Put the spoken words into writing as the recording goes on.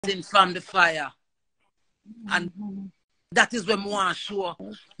rising from the fire. And that is when I want to show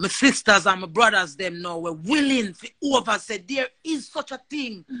my sisters and my brothers them know we're willing to over say there is such a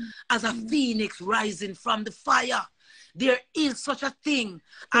thing as a phoenix rising from the fire. There is such a thing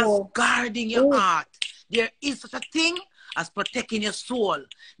as guarding your heart. There is such a thing as protecting your soul.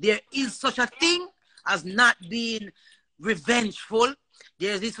 There is such a thing as not being revengeful.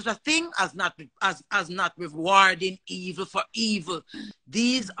 There is such a thing as not rewarding evil for evil.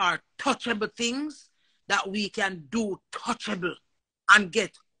 These are touchable things that we can do touchable and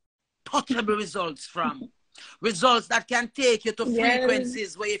get touchable results from. Results that can take you to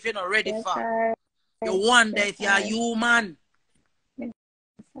frequencies where if you're not ready for. You wonder if you're human.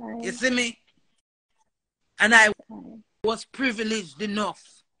 You see me? And I was privileged enough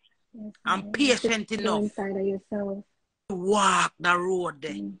and patient enough to walk the road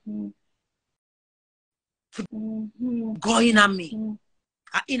there. To go in on me.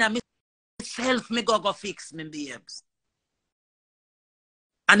 In on myself, me go fix me babes.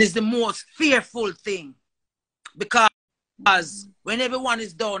 And it's the most fearful thing. Because when everyone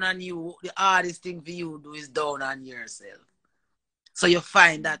is down on you, the hardest thing for you to do is down on yourself. So you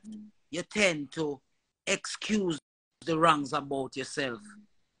find that you tend to excuse the wrongs about yourself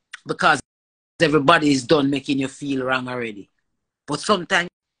because everybody is done making you feel wrong already. But sometimes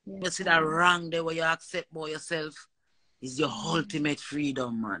you see that wrong there where you accept about yourself is your ultimate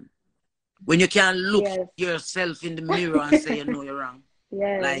freedom, man. When you can look yourself in the mirror and say you know you're wrong.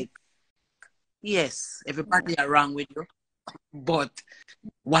 Like, yes, everybody are wrong with you. But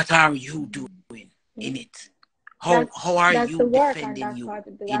what are you doing in it? How are you defending you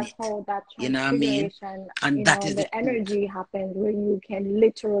in it? You know what I mean? And that is the energy happens where you can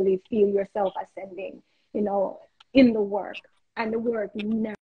literally feel yourself ascending, in the work. And the work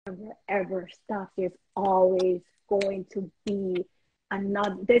never, ever stops. There's always going to be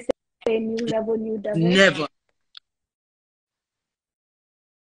another, they say new level, new devil. Never.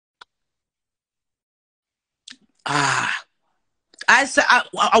 I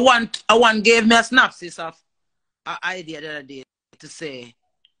want gave me a synopsis of an idea the other day to say,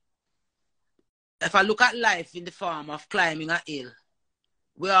 if I look at life in the form of climbing a hill,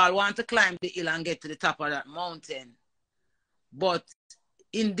 we all want to climb the hill and get to the top of that mountain. But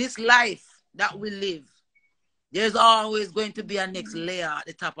in this life that we live, there's always going to be a next layer at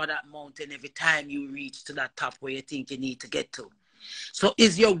the top of that mountain every time you reach to that top where you think you need to get to. So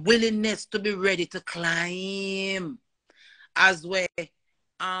is your willingness to be ready to climb as where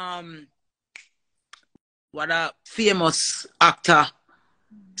what a famous actor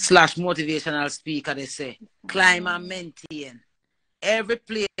 / motivational speaker they say, climb and maintain. Every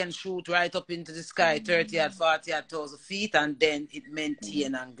plane shoot right up into the sky 30 or 40,000 feet and then it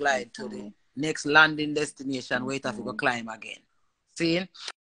maintain and glide to the next landing destination where it have to go climb again. See?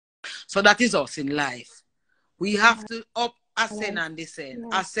 So that is us in life. We have to ascend and descend.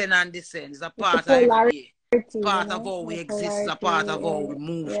 Ascend and descend is a part of every day. Part of how we exist, a part of how we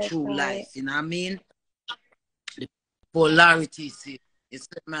move through life. You know what I mean? The polarity, see, it's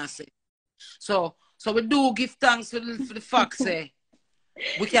massive. So we do give thanks for the fact, say,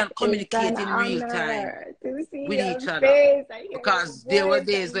 we can communicate in real time with each other. Because there were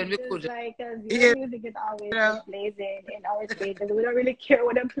days when we could. Your music is always blazing in our spaces. We don't really care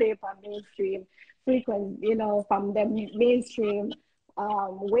what they play from mainstream frequency, from the mainstream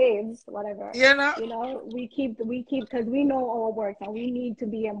waves, whatever. We keep because we know our work and we need to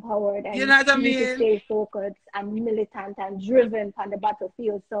be empowered and we need to stay focused and militant and driven on the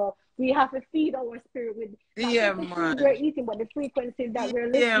battlefield. So we have to feed our spirit with we're eating, but the frequencies that we're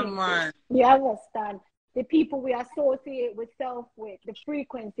listening to. You understand? The people we associate with the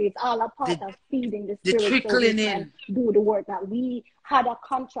frequencies, all a part of feeding the spirit, trickling so we can do the work that we had a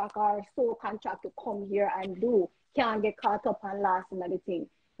contract or soul contract to come here and do. Can't get caught up on last another thing.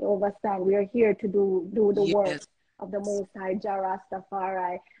 You understand? We are here to do the work of the Most High, Jah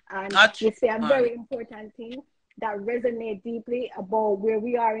Rastafari. And you say a very important thing that resonates deeply about where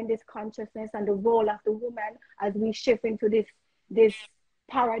we are in this consciousness and the role of the woman as we shift into this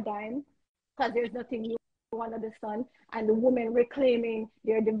paradigm, because there's nothing new under the sun, and the women reclaiming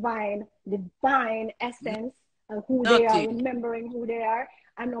their divine essence of who they are, remembering who they are.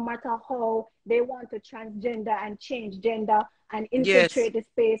 And no matter how they want to transgender and change gender and infiltrate the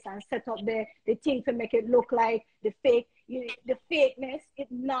space and set up the thing to make it look like the fakeness, it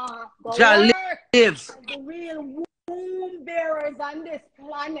not gonna work. The real womb bearers on this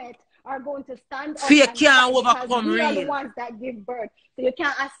planet are going to stand up. Fear can't overcome we real. are the ones that give birth. So you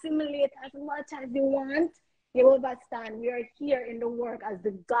can't assimilate as much as you want. You understand? We are here in the work as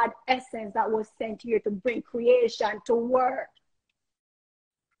the God essence that was sent here to bring creation to work.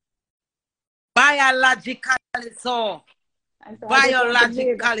 Biologically so. And so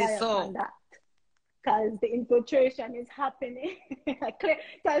Biologically so. Because the infiltration is happening.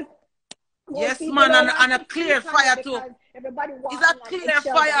 Because yes, man, and a clear fire too. Everybody it's a clear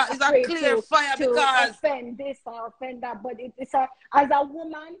fire. It's a clear fire because offend this or offend that. But it's as a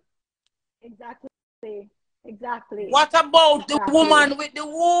woman, exactly. What about the woman with the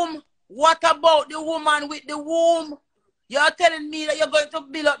womb? What about the woman with the womb? You're telling me that you're going to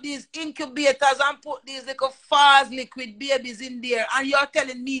build up these incubators and put these little fast liquid babies in there, and you're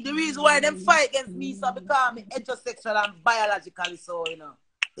telling me the reason why them fight against me is because I'm heterosexual and biologically so, you know.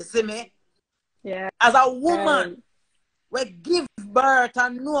 You see me? Yeah. As a woman, we give birth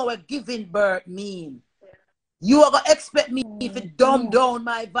and know what giving birth mean. You are going to expect me to dumb down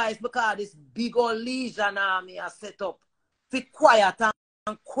my voice because this big old legion army are set up to quiet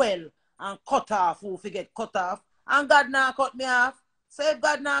and quell and cut off who forget cut off. And God now cut me off. So if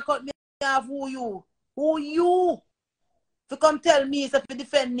God now cut me off, who you? Who you? To come tell me if you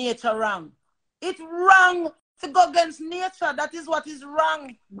defend nature wrong. It's wrong to go against nature. That is what is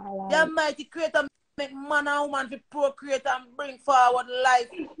wrong. The Almighty Creator make man and woman to procreate and bring forward life.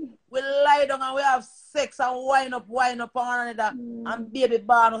 We lie down and we have sex and wind up on one another and baby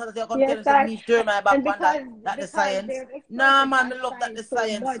born. So you come tell me to turn my back on that the science. Nah, man, me love that the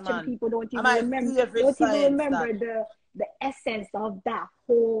science, man. People don't even remember the essence of that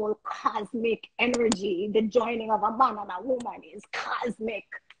whole cosmic energy. The joining of a man and a woman is cosmic.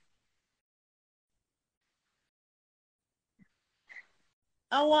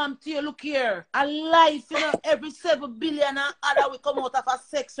 I want to look here. A life, you know, every 7 billion and other will come out of a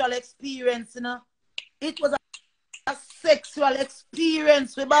sexual experience, you know. It was a sexual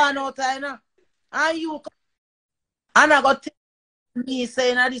experience we born out, you know. And you and I got tell me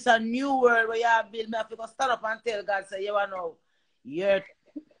saying that this is a new world where you have built me. I have to stand up and tell God, say, you know, your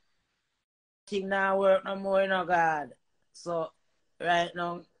thing now work no more, you know, God. So right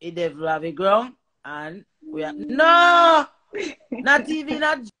now, the devil have a ground and we are no. Not even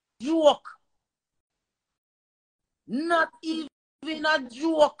a joke. Not even a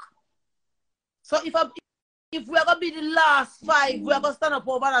joke. So if we are going to be the last 5, we are going to stand up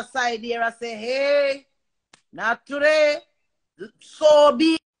over the side here and say, hey, not today. So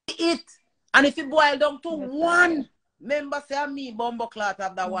be it. And if it boil down to one, remember say me bumbo clot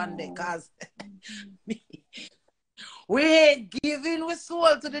of that one day. Because we ain't giving we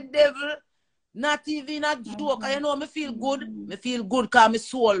soul to the devil. Not even a joke. You know, me feel good. Me feel good because my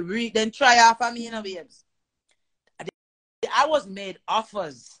soul then try off of me, you know, babes. I was made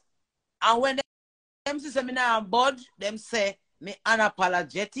offers. And when them say me now budge, them say me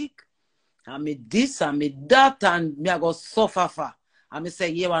unapologetic. And me this and me that and me I go suffer for. And me say,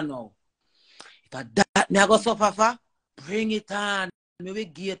 yeah, no. If I that me I go suffer for, bring it on. Me will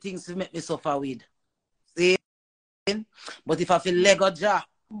give you things to make me suffer with. See? But if I feel leg or jaw,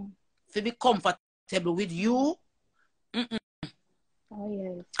 to be comfortable with you. Oh,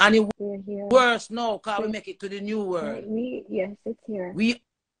 yes. And it worse now because we make it to the new world. Yes, it's here. We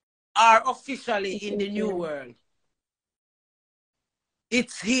are officially in the new world.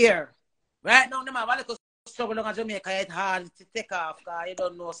 It's here. Right now, no matter what struggle in Jamaica, it's hard to take off because you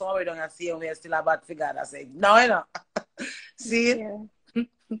don't know. So we don't see we're still a bad figure. I say, no, you know. See? Yeah.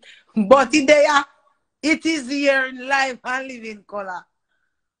 But it is here in life and living color.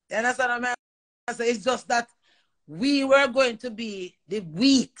 You understand what I mean? It's just that we were going to be the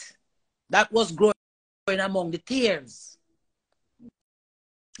wheat that was growing among the tares.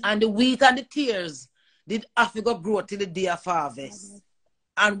 And the wheat and the tares did Africa grow till the day of harvest.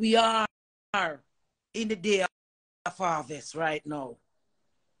 And we are in the day of harvest right now.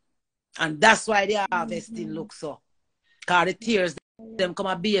 And that's why the harvesting looks so. Because the tares, them come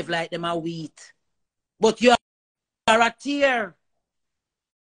and behave like them are wheat. But you are a tare.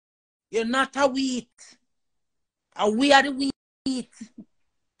 You're not a wheat. And we are the wheat.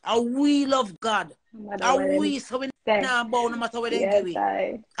 And we love God. And we, so we not bow no matter where they give it.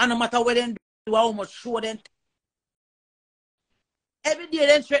 And no matter where they do, how much show them. Every day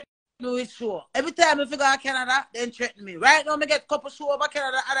they threaten me with show. Every time I figure out Canada, they threaten me. Right now, I get a couple show over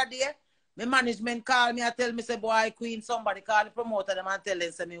Canada the other day. My management call me and tell me, say, boy, Queen, somebody call the promoter them and tell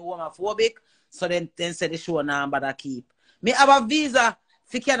them, say, me homophobic. So then say the show now, but I keep. Me have a visa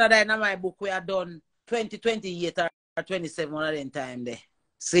for Canada in my book we are done 2028 or 27 one of them time there.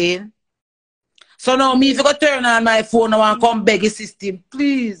 See? So now me if you go turn on my phone now and come beg the system,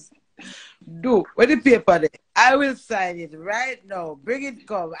 please do. Where the paper there? I will sign it right now. Bring it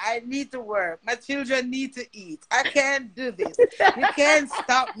come. I need to work. My children need to eat. I can't do this. You can't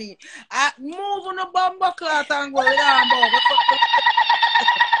stop me. I move on the bumper cloth and go down.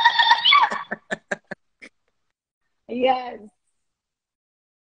 Yes.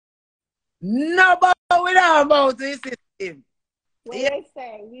 No, but we know about this system. What Yeah, they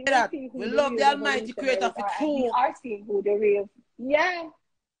say, we will that. see who We the love real the Almighty Creator revolutionaries for are, and we true. are seeing who the real. Yeah,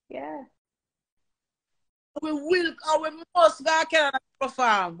 yeah. We will, and we must go to Canada to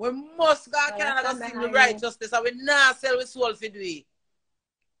perform. We must go to Well, Canada I to stand sing the behind you. righteousness, and we not sell we soul for do it.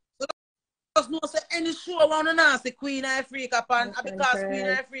 So just know say any show around the Nancy Queen of Ifrica pan, Listen, because Queen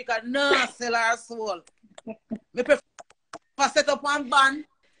prayers. of Ifrica not sell her soul. Me prefer set up one band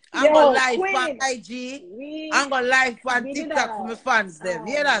and go Yo, live on Queen, IG we and go live on we did TikTok for a my fans them.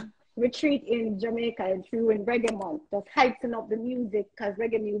 Hear that? retreat in Jamaica and through in Reggae Month, just hyping up the music because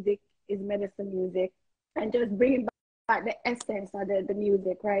reggae music is medicine music, and just bringing back the essence of the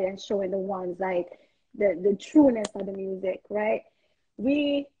music, right, and showing the ones like the trueness of the music, right.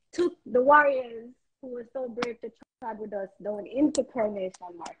 We took the warriors who were so brave to travel with us down into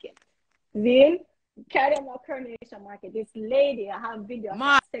Coronation Market. Then carry them to Coronation Market. This lady, I have video,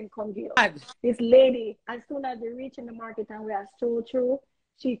 I send come give. This lady, as soon as we reach in the market and we are stroll through,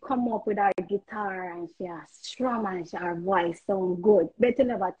 she come up with her guitar and she has strum and her voice sound good. Better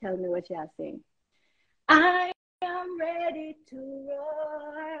never tell me what she has saying. I am ready to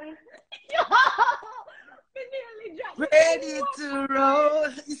roar. Yo, we nearly dropped. Ready to roll.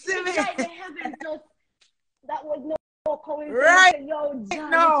 You see me? Like the heavens just, that was no coincidence. Right. Yo,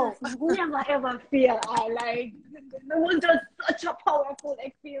 John, No. just never ever feel like it was just such a powerful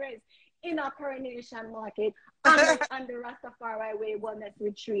experience in a Coronation Market on the Rastafari Way Wellness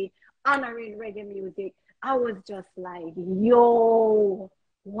Retreat, honoring reggae music. I was just like, yo,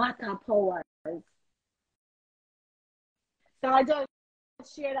 what a power. So I just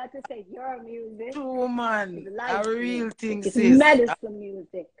share that to say your music. True, man. A real thing, it's sis. medicine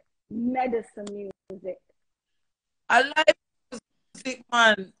music. Medicine music. I like music,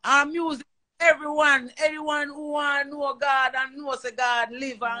 man. Our music, anyone who want to know God and knows that God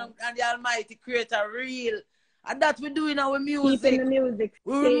live and the Almighty Creator real. And that we do in our music. Keeping the music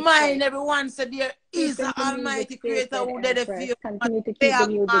we sacred. Remind everyone that there is Keeping an Almighty Creator who did it for you. Continue to keep the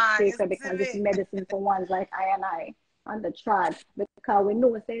music sacred because it's medicine for ones like I and I on the trod. Because we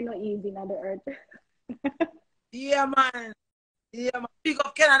know it's not easy on the earth. Yeah, man. Yeah, man. Big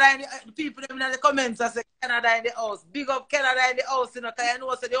up Canada in the people in the comments. I say Canada in the house. Big up Canada in the house, you know, because I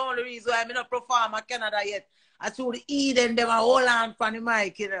know so the only reason why I'm not perform in Canada yet. I told the Eden them a hold on for the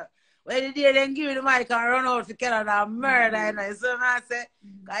mic, you know. When the day they give me the mic and run out for Canada and murder, you know. So I say,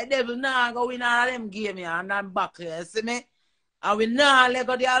 the devil now go win all of them game here and I'm back here, you see me? And we now let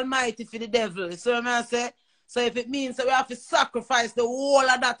go the Almighty for the devil. So I say, so if it means that we have to sacrifice the whole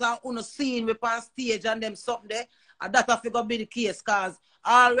of that and on scene we on stage and them something there, and that have to be the case, because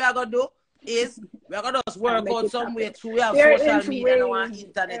all we are going to do is we are going to just work out some way through. We have social media now and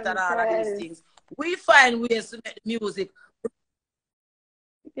internet and all of these things. We find ways to make the music.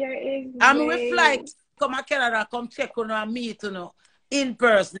 There is I mean, we fly come to Canada, come check on and meet, you know, in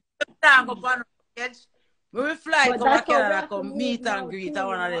person. We fly come to Canada, come meet and greet at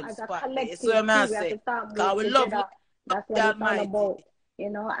one of them spots. So I say, because we love that's what it's all about, you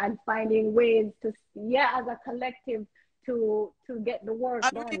know, and finding ways to, as a collective to get the work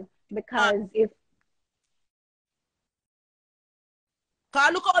done. Because if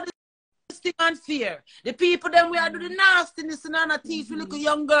look how this thing and fear. The people them we are do the nastiness in our teeth. We look at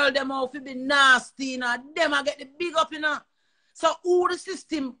young girl them out to be nasty, you know, them I get the big up, you know. So who the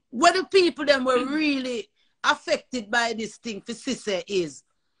system, where the people them were really affected by this thing for Sisse is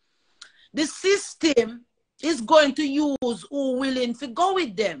the system is going to use who willing to go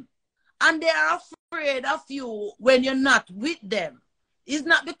with them. And they are afraid of you when you're not with them. It's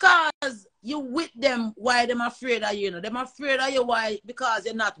not because you with them why them afraid of you, you know. Them afraid of you why because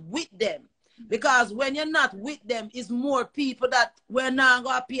you're not with them. Because when you're not with them, it's more people that we're not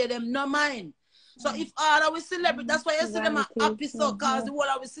gonna pay them no mind. So if all our celebrities, that's why you see them are happy so because the whole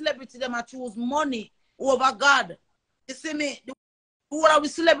of our celebrity them are choose money over God. You see me? The whole of our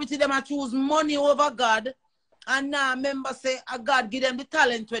celebrity them are choose money over God. And now remember say a God give them the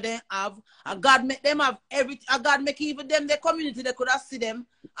talent where they have. A God make them have everything. A God make even them the community they could have see them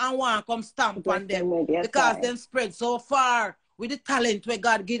and want to come stamp on them. Because them spread so far with the talent where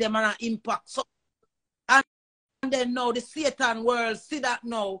God give them an impact. So and then now the Satan world see that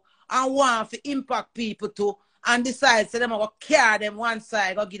now and want to impact people too. And decide say them going to carry them one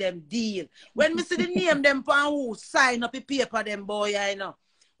side, go give them deal. When we see the name them pan who sign up the paper them boy, I know.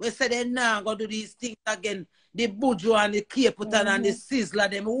 We say they now go do these things again. The Bujo and the Caputan and the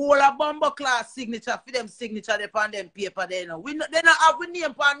Sizzler, them all a bomber class signature for them signature they on them paper they know. They not have we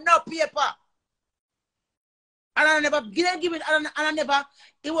name on no paper. And I never give it, and I never,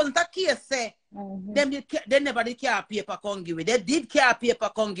 it wasn't a case, say, they never did care paper come give it. They did care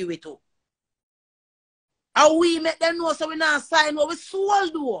paper come give it too. And we make them know so we not sign what we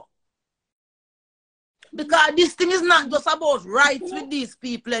sold though. Because this thing is not just about rights with these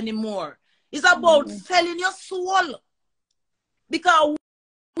people anymore. It's about selling your soul. Because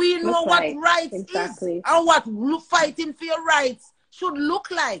we know what rights is and what fighting for your rights should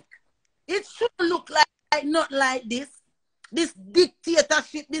look like. It should look like not like this. This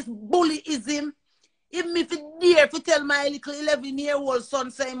dictatorship, this bullyism. Even if it dare to tell my little 11-year-old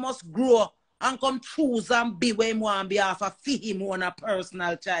son say he must grow and come choose and be where he want on behalf of him on a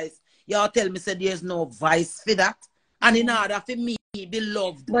personal choice. Y'all tell me say there's no vice for that. And in order for me be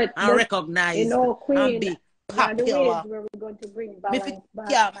loved and recognized, you know, Queen, and be one of the ways where we're going to bring balance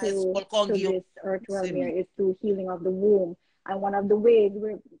back to this earth realm here is through healing of the womb. And one of the ways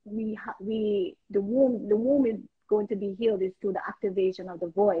where the womb is going to be healed is through the activation of the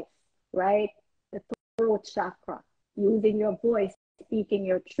voice, right? The throat chakra, using your voice, speaking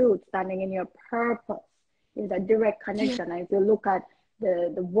your truth, standing in your purpose is a direct connection. And if you look at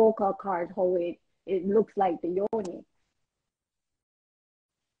the vocal cords, how it looks like the yoni.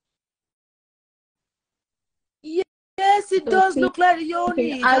 Yes, it does look like the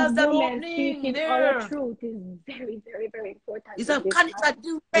yoni. As women, speaking our truth is very, very, very important. It's a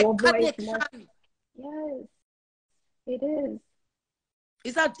direct connection. Yes, it is.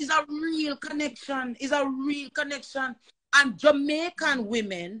 It's a real connection. It's a real connection. And Jamaican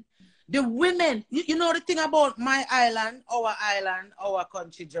women, the women, you know the thing about my island, our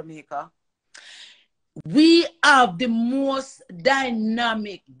country, Jamaica, we have the most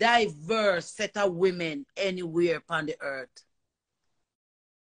dynamic, diverse set of women anywhere upon the earth.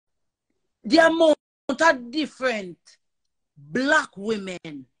 The amount of different black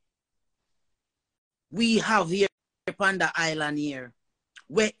women we have here upon the island here,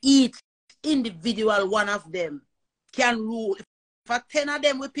 where each individual one of them can rule. For 10 of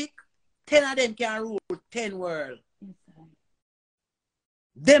them we pick, 10 of them can rule 10 world.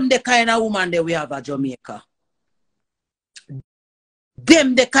 Them the kind of woman that we have at Jamaica.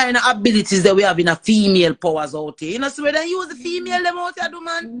 Them the kind of abilities that we have in a female powers out here. You know, so when they use the female them out here, do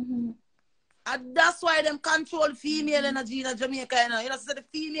man. And that's why them control female energy in Jamaica. You know, so the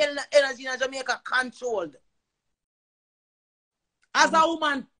female energy in Jamaica controlled. As a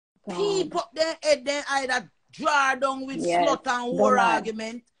woman, peep up their head, they either draw down with slut and war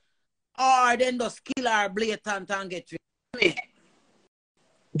argument, or then just kill her blatant and get rid.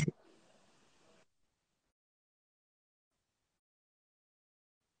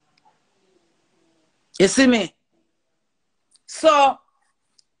 You see me? So,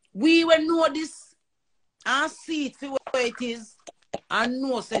 we will know this and see it for what it is and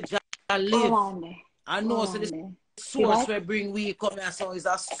know say Jah live. And know say the source where bring we come here so is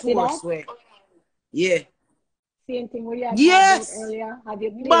a source where. Yeah. Same thing we had earlier. Have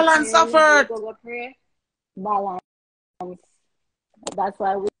you balance of earth. Balance. That's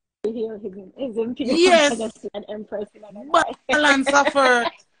why we hear his imperial majesty and empress. Balance of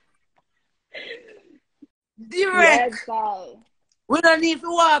earth. Direct. Yes, we don't need to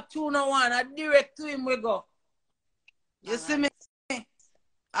walk through no one. I direct to him we go. You see me?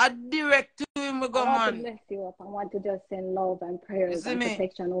 I direct to him we go, man. I want to bless you up. I want to just send love and prayers and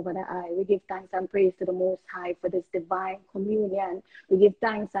protection over the eye. We give thanks and praise to the Most High for this divine communion. We give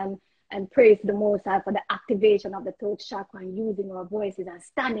thanks and praise to the Most High for the activation of the throat chakra and using our voices and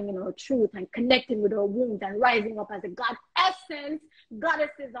standing in our truth and connecting with our wombs and rising up as a God essence,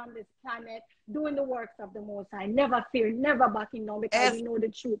 goddesses on this planet, doing the works of the Most High. Never fear, never backing down, because we know the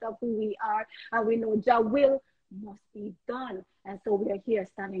truth of who we are and we know Jah will must be done. And so we are here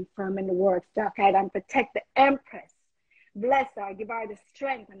standing firm in the works. Jah guide and protect the Empress. Bless her, give her the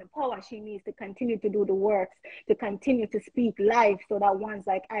strength and the power she needs to continue to do the works, to continue to speak life, so that ones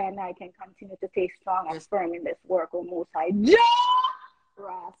like I and I can continue to stay strong and firm in this work, O Most High.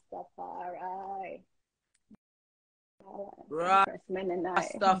 Rastafari.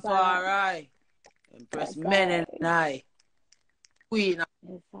 Rastafari. Empress Men and I. Queen of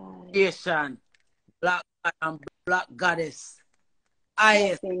creation. Black and black goddess.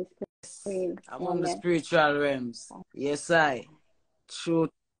 Highest among the spiritual realms. Yes, I. Truth.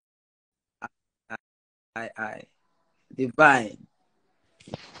 I. Divine.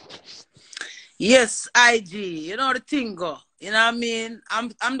 Yes, IG. You know the thing go. You know what I mean?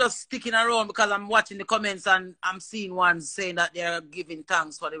 I'm just sticking around because I'm watching the comments and I'm seeing ones saying that they're giving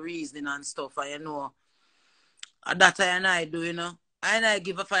thanks for the reasoning and stuff. And you know, that I do, you know. I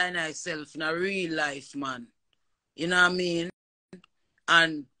give a fire myself in a real life, man. You know what I mean?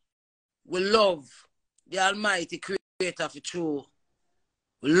 And we love the Almighty Creator for true.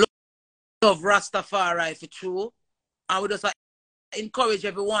 We love Rastafari for true. And we just encourage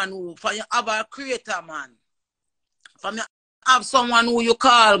everyone who, for you have a creator, man. For you have someone who you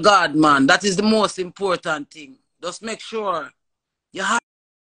call God, man. That is the most important thing. Just make sure you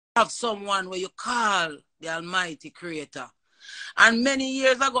have someone where you call the Almighty Creator. And many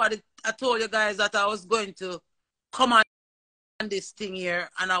years ago, I told you guys that I was going to come on this thing here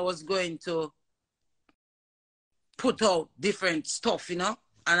and I was going to put out different stuff, you know.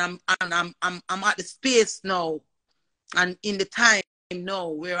 And I'm at the space now and in the time now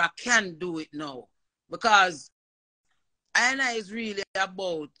where I can do it now. Because I is really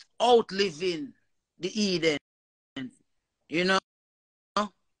about outliving the Eden, you know,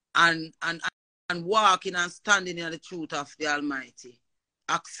 and walking and standing in the truth of the Almighty,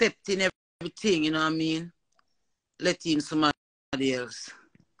 accepting everything, you know what I mean, letting somebody else.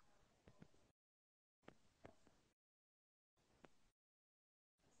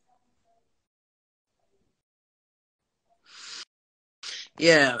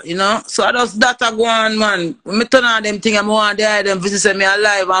 Yeah, you know, so I just that a go on, man. When me turn on them thing, I want to hide them visit me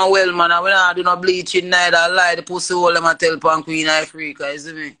alive and well, man. And when I do not bleaching neither, I lie the pussy hole them and tell Pan Queen Ifrica, you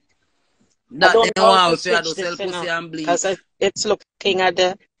see me? That they want to do sell pussy and bleach. Because it's looking at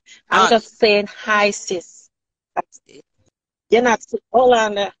the... I'm just saying hi, sis. You're not... Hold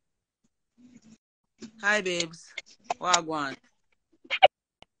on there. Hi, babes. What go on?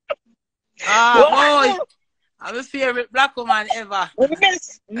 Boy. I'm my favorite black woman ever.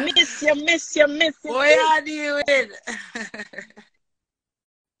 Miss you. What are you doing?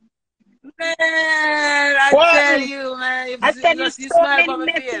 Man, tell you, man. I send you so many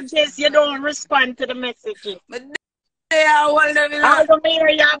messages, you don't respond to the messages. But I hold them in. I'm going to hear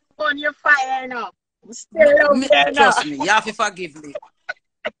you on your fire now. Still out there now. Trust me, you have to forgive me.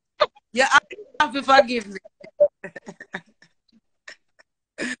 You have to forgive me.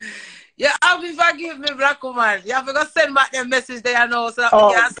 You have to forgive me, black woman. You have to go send back them message there now so that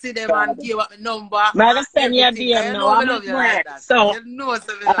we can see them and give up the number. I'm going to send you a DM now. I love you like that. So, you know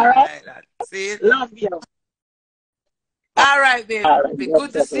so me love you like that. See? Love you. All right, baby. Right,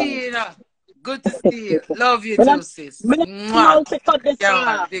 good to see you, know. Good to see you. Love you too, sis. Yeah,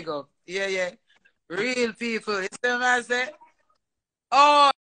 big up. Yeah. Real people. You see what I say? Oh,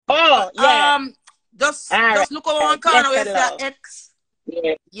 yeah. Just look over one corner where it's that X.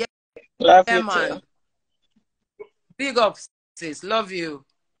 Yeah. Love you man. too. Big up, sis. Love you.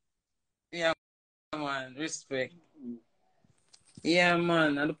 Yeah, man. Respect. Yeah,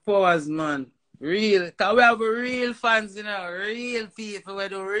 man. And the powers, man. Real. Because we have real fans, you know. Real people. We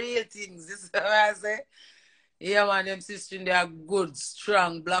do real things. This is what I say. Yeah, man. Them sisters, they are good,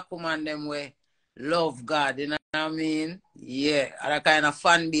 strong black woman, them way. Love God, you know what I mean? Yeah. And that kind of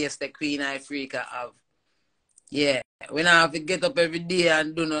fan base the Queen Ifrica have. Yeah, we don't have to get up every day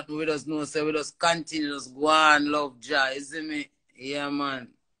and do nothing with us, no, so we just continue, just go on, love Jah, you see me? Yeah, man.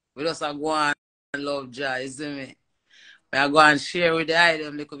 We just go on and love Jah, you see me? We are going to share with the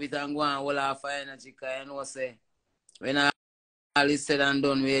item a little bit and go on hold off our energy, because you know, say, when all is said and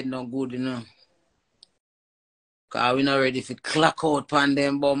done, we ain't no good, you know? Because we're not ready to clock out on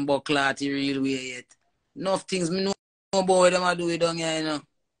them bumbo clot the real way yet. Enough things me know about what them do it down here, you know?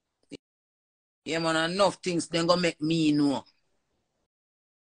 Yeah, man, enough things then gonna make me know.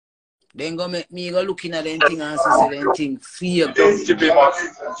 Then gonna make me go looking at them thing and say them thing fear and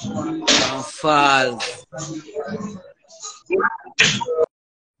fall.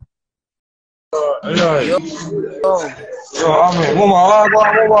 Yo, I mean,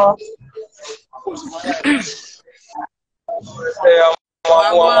 mama. Yeah,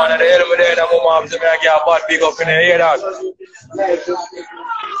 mama, the element there, mama, to me, I get a bad big up in the hear that.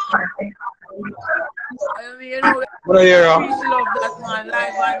 I mean, you know, What are you hear? love that man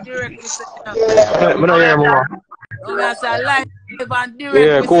live and direct. What are you hear, mama? I say live and direct.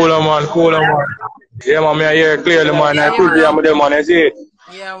 Yeah, cooler man. Yeah, man, I hear clearly, man. I put you on them, man. I see it.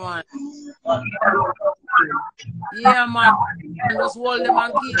 Yeah, man. Yeah, man. Just hold them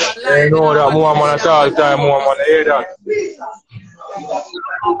and keep them alive. I know that more man at all time, more man. I hear that.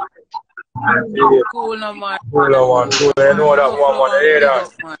 Cool, no, man. Cool. I know that more man. I hear that.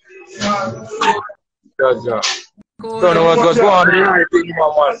 Cool. So, no, just go on the right thing, man.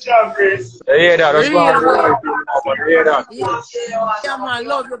 I hear that. Just go on the right thing, man. I hear that. Yeah, man.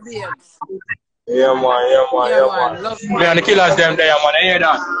 Love the babes. Yeah, man. Love Me and the killers them there, man. I hear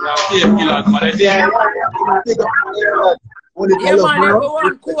that. Yeah, killers, man. I see it. Yeah, man,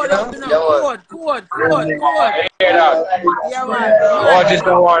 everyone code up, you know. Code. I hear that. Yeah, man. What is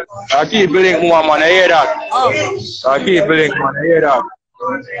the one? I keep blinking, more, man. I hear that. Oh. I keep blinking, man. I hear that.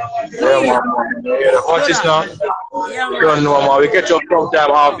 Yeah, man. Yeah, the punches now. Yeah, man. You don't know, man. We catch up sometime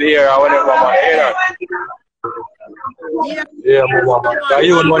half the year or whenever, man. Hear that? Yeah. Yeah, man. Can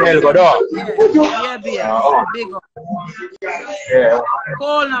you and one hell go down? Yeah, yeah. Big up. Yeah.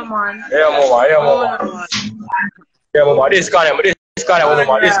 Call now, man. Yeah, man. Yeah, man. Yeah, man. This kind of, man. This kind of,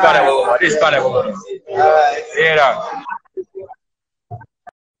 man. This kind of, man. Hear that?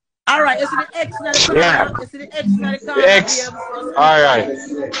 All right, you see the X in the corner? Yeah. You see the X in the corner? The X. All right.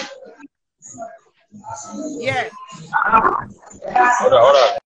 Yeah. Hold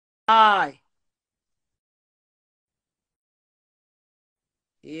on. Aye.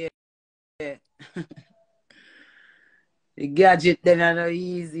 Yeah. The gadget then are not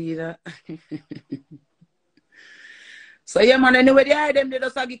easy, you know. So yeah, man, anyway, the item they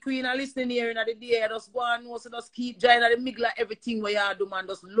just give Queen a listening here in the day. Just go and know, so just keep joining the middle of everything where you do, man.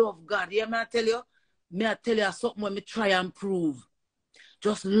 Just love God. Yeah, man, I tell you something when me try and prove.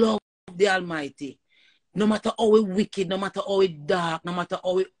 Just love the Almighty. No matter how we wicked, no matter how it dark, no matter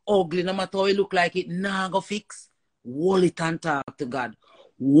how it ugly, no matter how it look like it, nah go fix. Hold it and talk to God.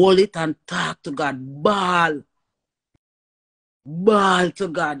 Hold it and talk to God. Bawl to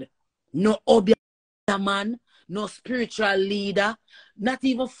God. No obia man, no spiritual leader, not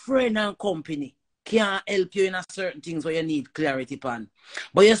even friend and company can help you in a certain things where you need clarity pan.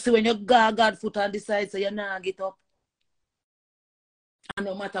 But you see when you go God foot and decide so you not get up. And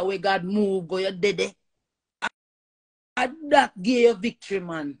no matter where God move, go you dead. And that give you victory,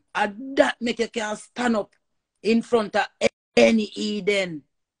 man. And that make you can stand up in front of any Eden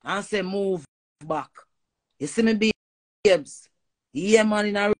and say move back. You see me, babes? Yeah, man,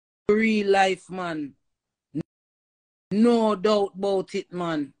 in a real life, man. No doubt about it,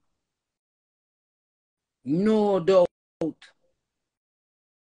 man. No doubt.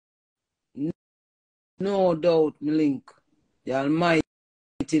 No doubt, my link. The Almighty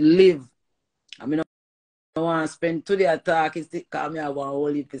live. I mean, I want to spend today attack. It's because I want to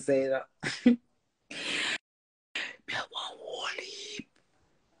hold it to say that. I want to hold it.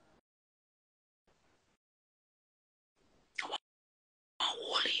 I want to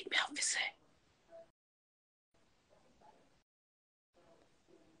hold it, I have to say.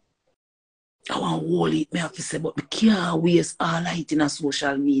 I want to hold it, I have to say, but we can't waste all light in a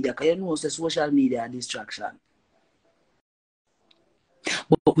social media, because you know the social media are distraction.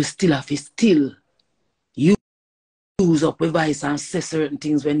 But we still have to use up with voice and say certain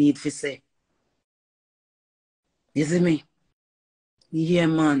things we need to say. You see me? Yeah,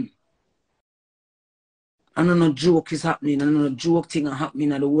 man. I know no joke is happening. I know no joke thing are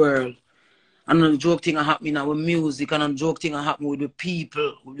happening in the world. I know no joke thing are happening with music. I know no joke thing are happening with the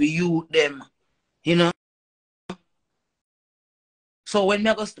people, with the youth, them. You know? So when me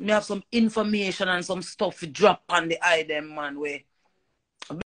have some information and some stuff to drop on the eye them, man, where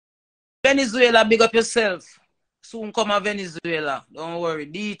Venezuela, big up yourself. Soon come a Venezuela. Don't worry.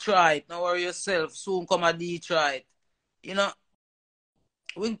 Detroit, don't worry yourself. Soon come a Detroit. You know?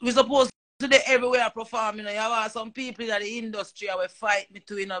 We supposed to do everywhere perform, you know. You have some people in the industry that will fight me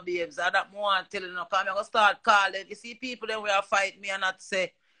too, you know, babes. And that more I'm telling you, because I'm going to start calling. You see people that will fight me and not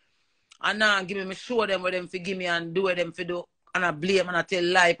say, and now give me show them what them forgive me and do what them for do. And I blame and I tell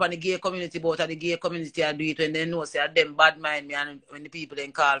lie on the gay community, but the gay community I do it when they know say them bad mind me, and when the people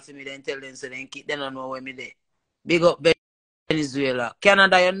then call for me, then tell them so they don't know where me there. Big up Venezuela.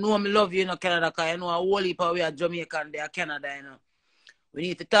 Canada, you know me love you, you know, Canada, because you know a whole heap of we are Jamaican there, Canada, you know. We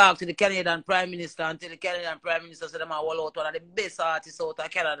need to talk to the Canadian Prime Minister and tell the Canadian Prime Minister so them are all out one of the best artists out of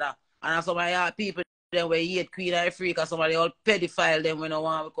Canada. And some of your people then we hate Queen Ifrica, somebody all pedophile them when I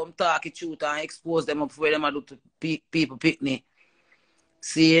want to come talk the truth and expose them up for them and do to people picnic.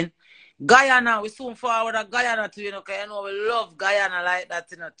 See? Guyana, we soon forward a Guyana to, you know, because you know we love Guyana like that,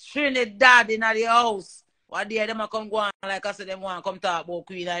 you know. Trinidad in the house. One day them come go on, like I said, them want to come talk about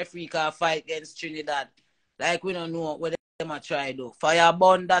Queen Ifrica fight against Trinidad. Like we don't know what them a try do. Fire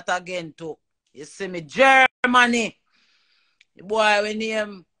burn that again too. You see me, Germany. The boy we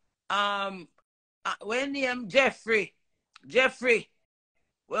name Jeffrey. Jeffrey.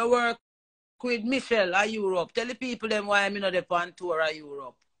 We work with Michelle at Europe. Tell the people them why I'm not the on tour of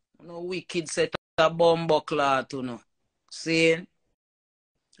Europe. No wicked set a bomb buckler to no. Seeing?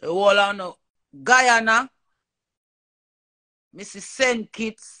 The whole of no Guyana. Mrs. St.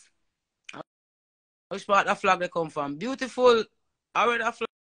 Kitts. Which part of the flag they come from? Beautiful. I read a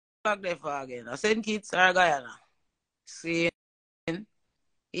flag there for again. I St. Kitts or Guyana. Seeing?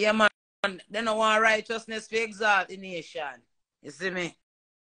 Yeah, man. They don't want righteousness to exalt the nation. You see me?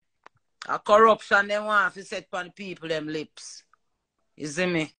 A corruption they want to set upon people them lips. You see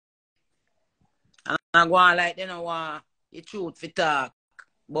me? And I go on like they don't want the truth to talk.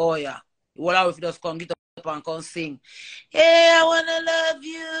 Boy, yeah. Well, if you just come get up and come sing. Hey, I wanna love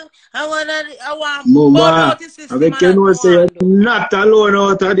you. I want Mama, I can know say not alone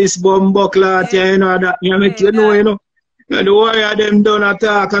out of this bumbleclot, you know that you make you know, you know. And the warrior them done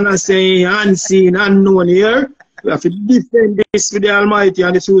attack and I say unseen, unknown here. We have to defend this for the Almighty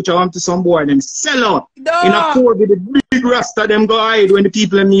and the future unto some boy them sell out. No. In a court with the big rasta them go hide when the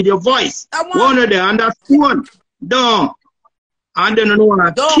people need your voice. One of them and that's one. Don't. And then you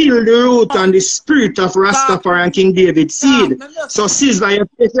want to kill the root and the spirit of Rastafari and King David seed. So Sizzla,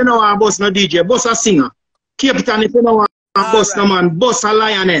 if you know a boss no DJ, boss a singer. Captain, if you know a boss no man, boss a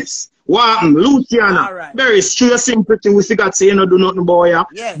lioness. Warden, Luciana. Very straight simple thing we forgot say you know do nothing boy.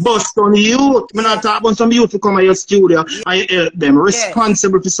 Yes. Boss on youth. I'm not talking about some youth to come to your studio and you help them.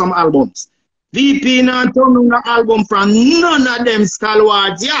 Responsible for some albums. VP not turn on the album from none of them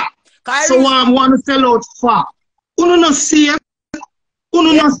stalwarts, yeah. So I want to sell out far. You not see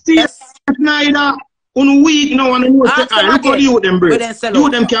Uno not see neither. Uno weak now and you say, look how you them brave. You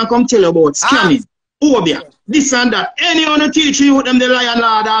them can come tell you about scamming, obia, this and that. Any other teacher you them the lion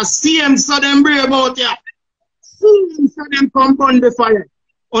lord or CM so them brave about ya. CM so them come burn the fire.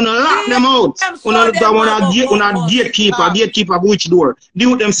 Uno lock them out. Uno gatekeeper which door. The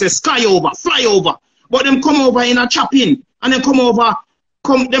youth them say sky over, fly over. But them come over in a chopping and then come over,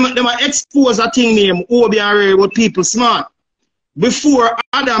 them expose a thing name, obia but people smart. Before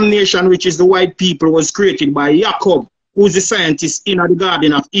Adam Nation, which is the white people, was created by Jacob, who's the scientist in the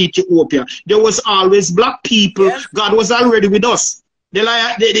garden of Ethiopia, there was always black people. Yes. God was already with us. You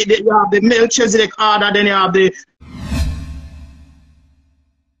have the Melchizedek order, then you have the